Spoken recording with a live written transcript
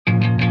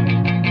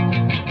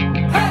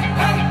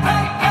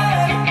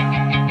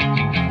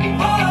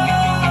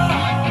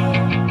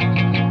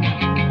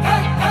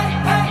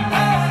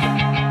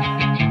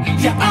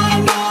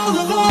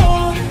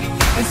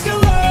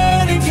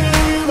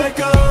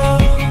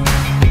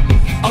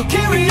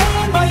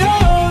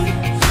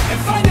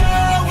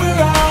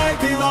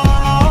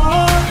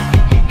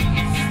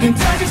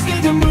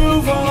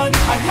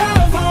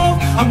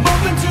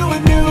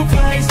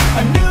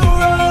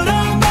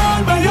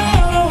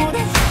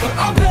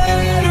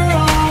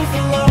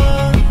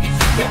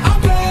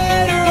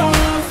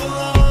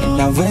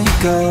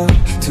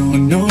a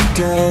new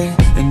day,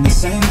 in the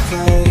same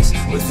place,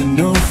 with a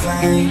new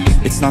flame.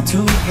 It's not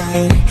too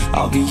late,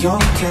 I'll be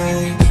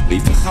okay.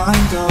 Leave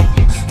behind all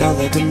that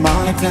led to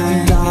my pain.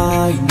 And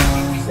I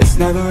know it's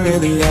never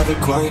really ever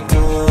quite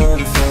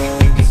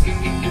perfect,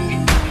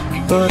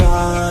 but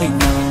I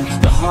know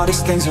the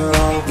hardest things are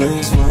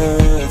always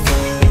worth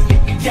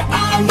it. Yeah,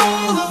 I'm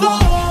all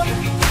alone,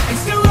 and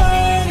still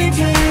learning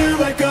to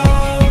let go.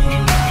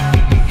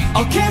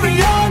 I'll carry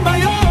on my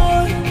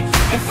own,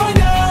 and find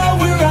out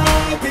where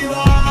I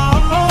belong.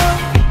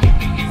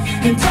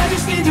 And I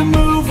just need to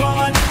move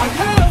on, I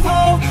have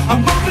hope.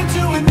 I'm moving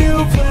to a new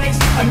place,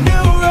 a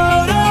new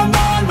road. I'm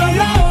on my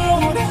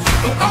own,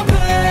 but I'm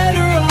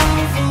better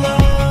off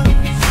alone.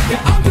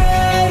 Yeah, I'm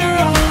better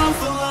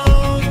off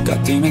alone.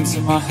 Got demons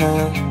in my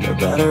head, they're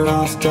better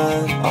off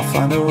dead. I'll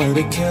find a way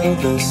to kill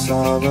this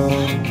sorrow.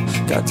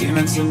 Got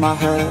demons in my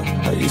head,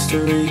 I used to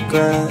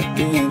regret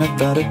being a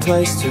better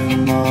place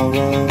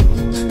tomorrow.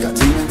 Got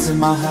demons in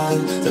my head,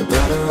 they're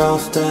better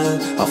off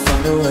dead. I'll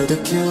find a way to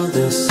kill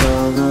this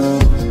sorrow.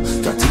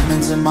 Got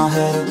demons in my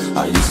head,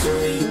 I used to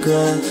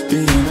regret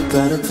being a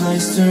better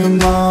place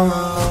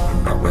tomorrow.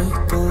 I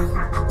wake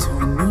up to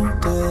a new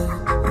day,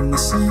 in the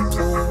same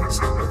place,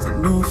 with a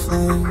new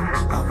flame.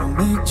 I will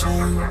make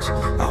change,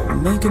 I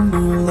will make a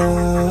new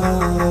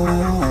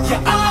life.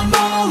 Yeah, I'm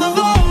all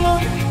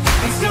alone,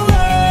 I'm still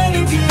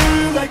learning to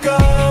let go.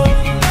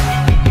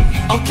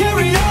 I'll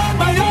carry on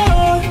my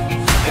own,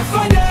 and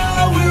find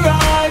out where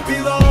I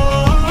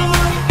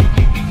belong.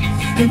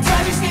 And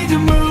I just need to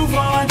move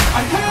on,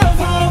 I have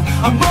hope.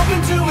 I'm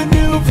moving to a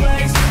new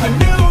place, a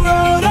new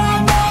road.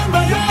 I'm on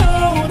my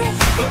own,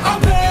 but I'm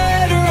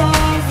better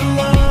off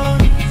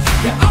alone.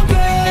 Yeah, I'm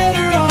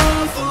better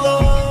off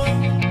alone.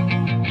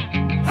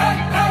 Hey,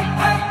 hey,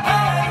 hey,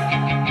 hey.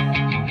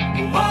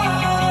 Whoa.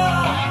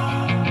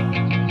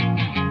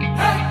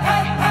 Hey,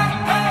 hey, hey,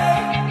 hey.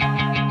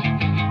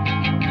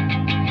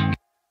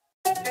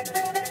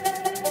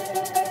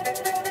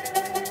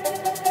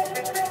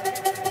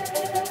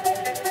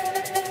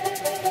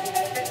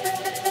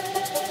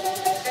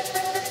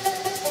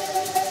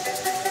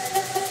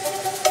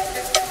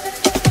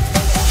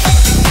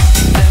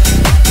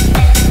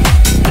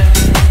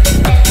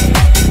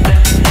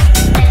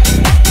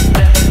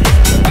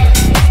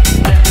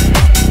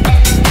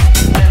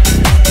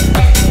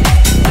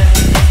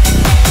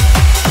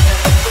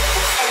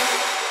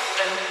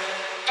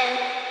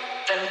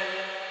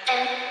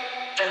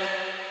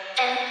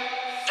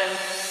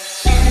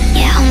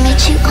 Yeah, I'll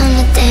meet you on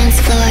the dance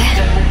floor.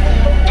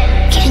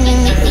 Can you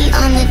meet me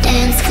on the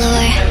dance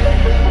floor?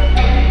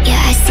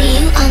 Yeah, I see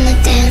you on the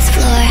dance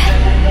floor.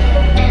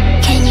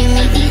 Can you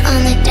meet me on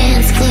the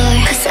dance floor?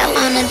 'Cause I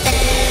wanna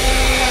dance.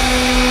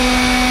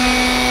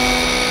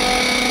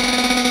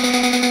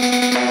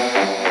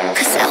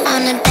 'Cause I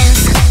wanna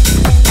dance.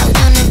 I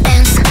wanna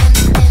dance.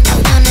 I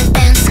wanna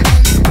dance.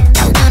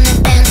 I wanna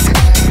dance.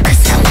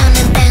 'Cause I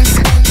wanna dance.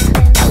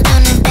 I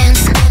wanna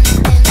dance.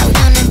 I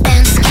wanna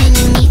dance. Can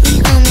you meet me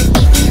on the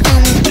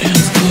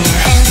dance floor?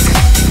 Dance.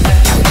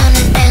 I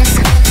wanna dance.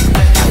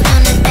 I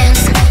wanna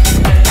dance.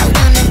 I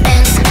wanna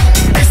dance.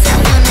 'Cause I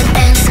wanna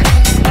dance.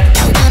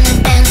 I wanna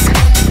dance.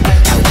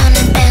 I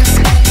wanna dance.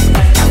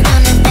 I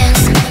wanna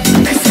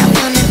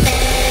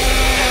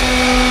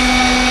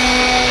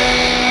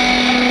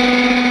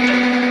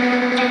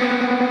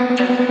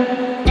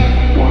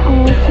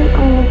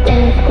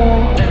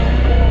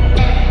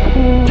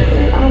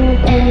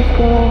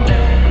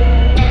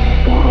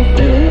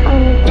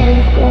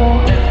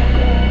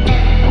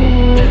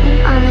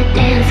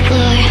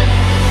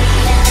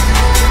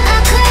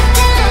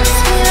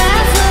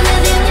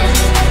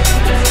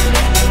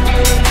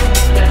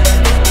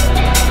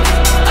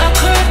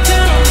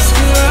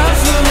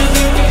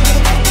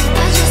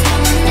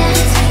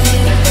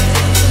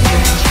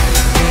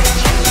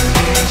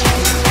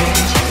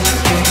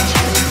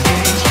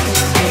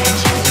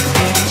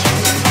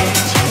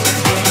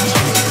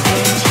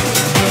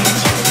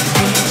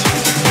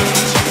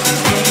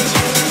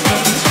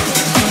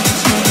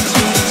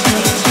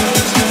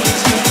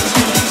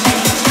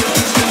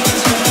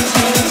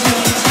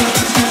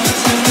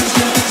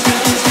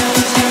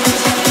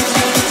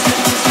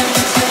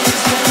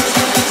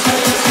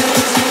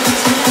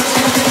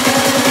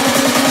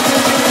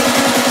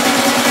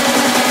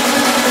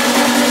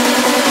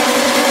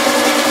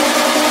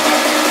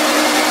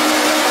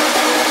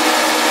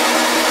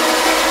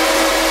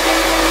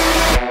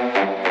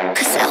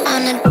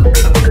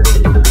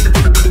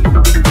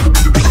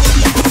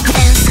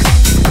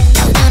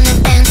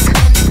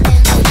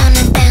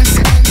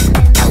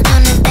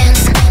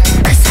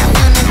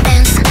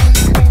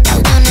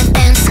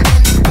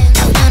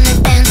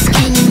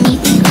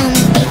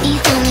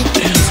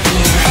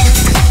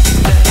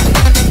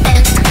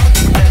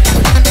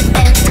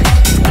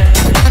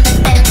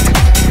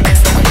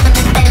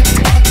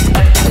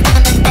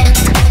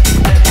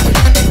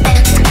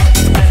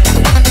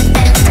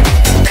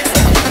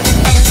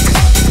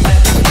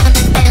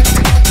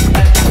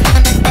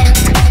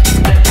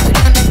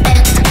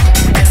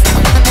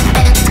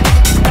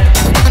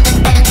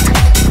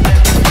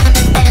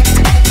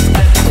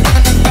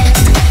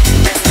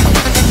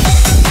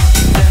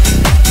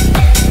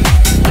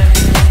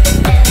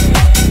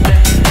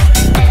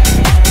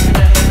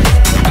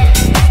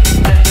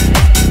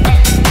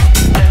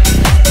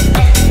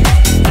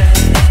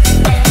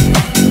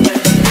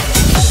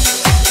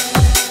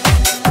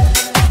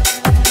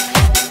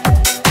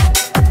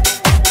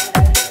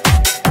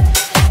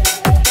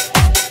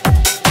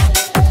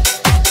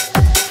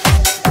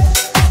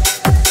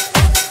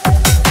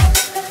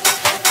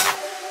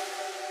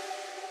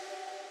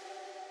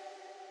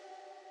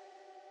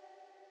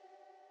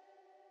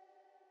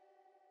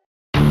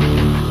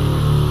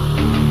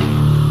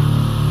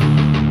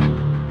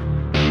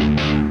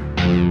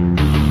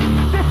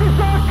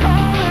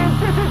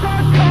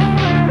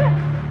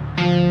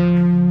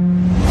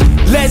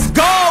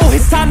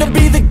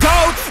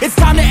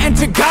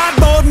enter God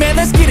mode, man,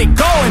 let's get it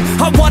going.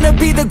 I wanna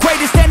be the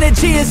greatest,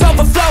 energy is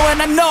overflowing.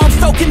 I know I'm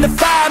stoking the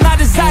fire, my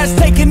desire's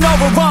taking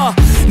over,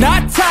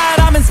 not tired,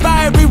 I'm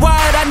inspired,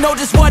 rewired. I know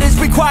just what is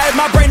required.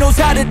 My brain knows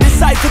how to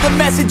decipher the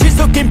messages,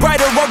 looking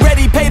brighter.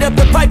 Already paid up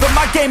the pipe, but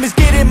my game is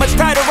getting much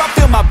tighter. I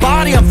feel my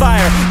body on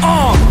fire,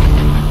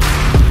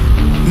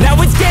 now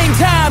it's game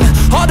time.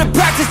 All the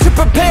practice to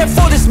prepare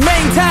for this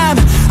main time.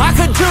 I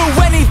could do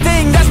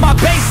anything, that's my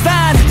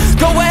baseline.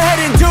 Go ahead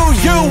and do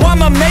you,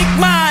 I'ma make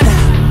mine.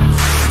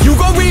 You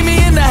gon' read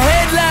me in the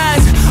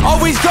headlines.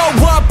 Always go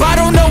up, I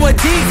don't know a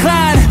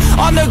decline.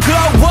 On the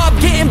glow up,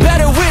 getting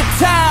better with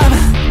time.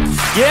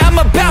 Yeah, I'm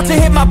about to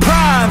hit my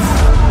prime.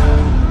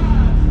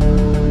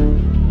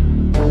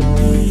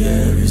 The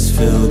air is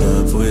filled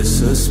up with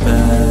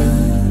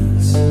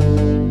suspense.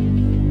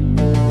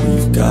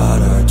 We've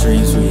got our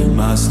dreams we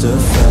must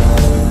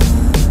defend,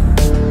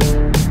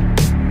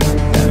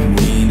 and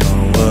we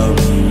know what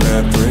we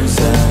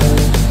represent.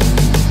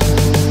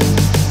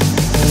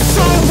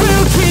 So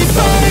we'll keep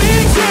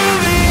fighting till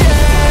the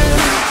end,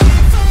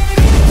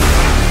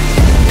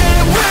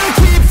 and we'll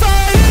keep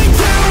fighting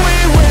till we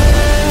win.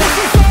 This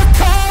is our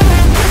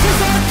calling, this is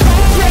our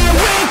calling. Yeah,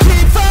 we'll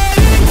keep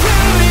fighting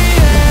till the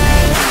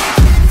end,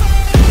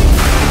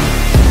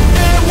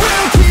 and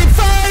we'll keep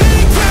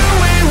fighting till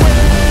we win.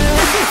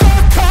 This is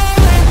our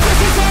calling, this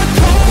is our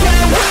calling.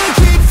 Yeah, we'll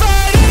keep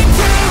fighting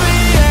till the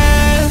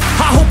end.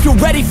 I hope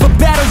you're ready for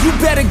battle, you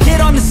better get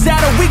on the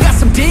saddle. We got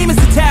some demons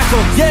to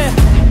tackle, yeah.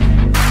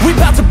 We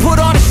bout to put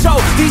on a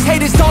show, these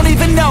haters don't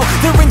even know.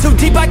 They're in too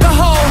deep like a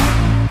hole,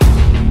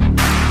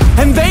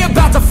 and they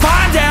about to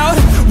find out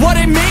what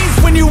it means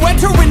when you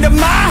enter into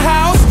my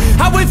house.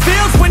 How it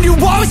feels when you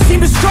always seem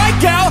to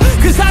strike out.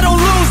 Cause I don't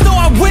lose, no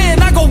I win,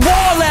 I go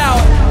all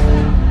out.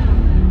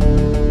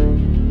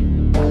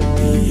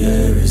 The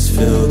air is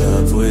filled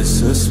up with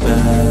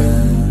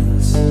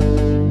suspense.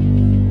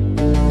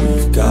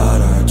 We've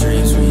got our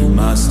dreams we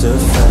must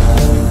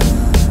defend,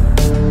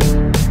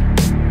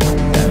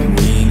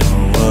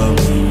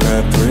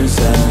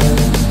 represent.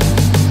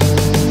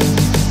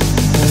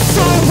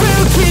 So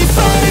we'll keep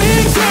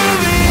fighting till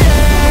the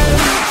end,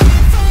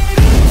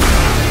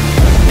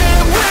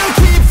 and we'll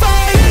keep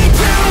fighting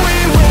till we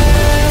win.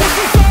 This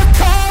is our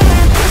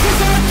calling, this is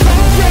our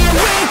calling. Yeah,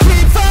 we'll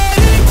keep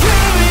fighting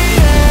till the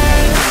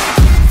end,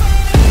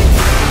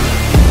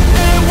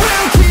 and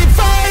we'll keep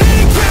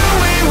fighting till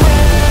we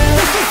win.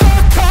 This is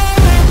our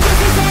calling, this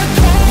is our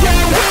calling.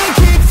 Yeah, we'll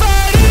keep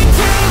fighting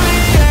till the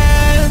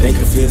end. They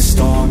can feel the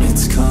storm,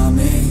 it's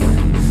coming.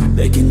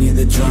 They can hear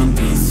the drum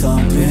beat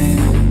thumping.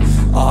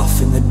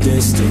 Off in the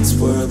distance,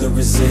 we're the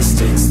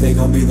resistance. They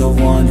gon' be the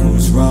one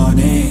who's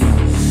running.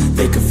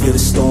 They can feel the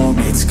storm,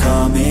 it's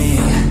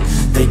coming.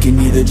 They can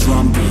hear the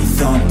drum beat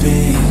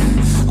thumping.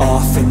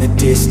 Off in the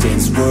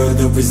distance, we're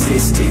the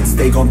resistance.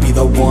 They gon' be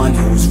the one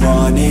who's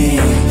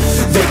running.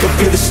 They can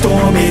feel the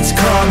storm, it's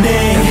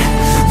coming.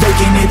 They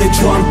can hear the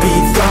drum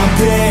beat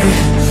thumping.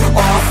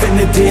 Off in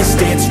the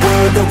distance,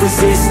 we're the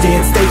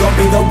resistance. They gon'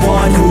 be the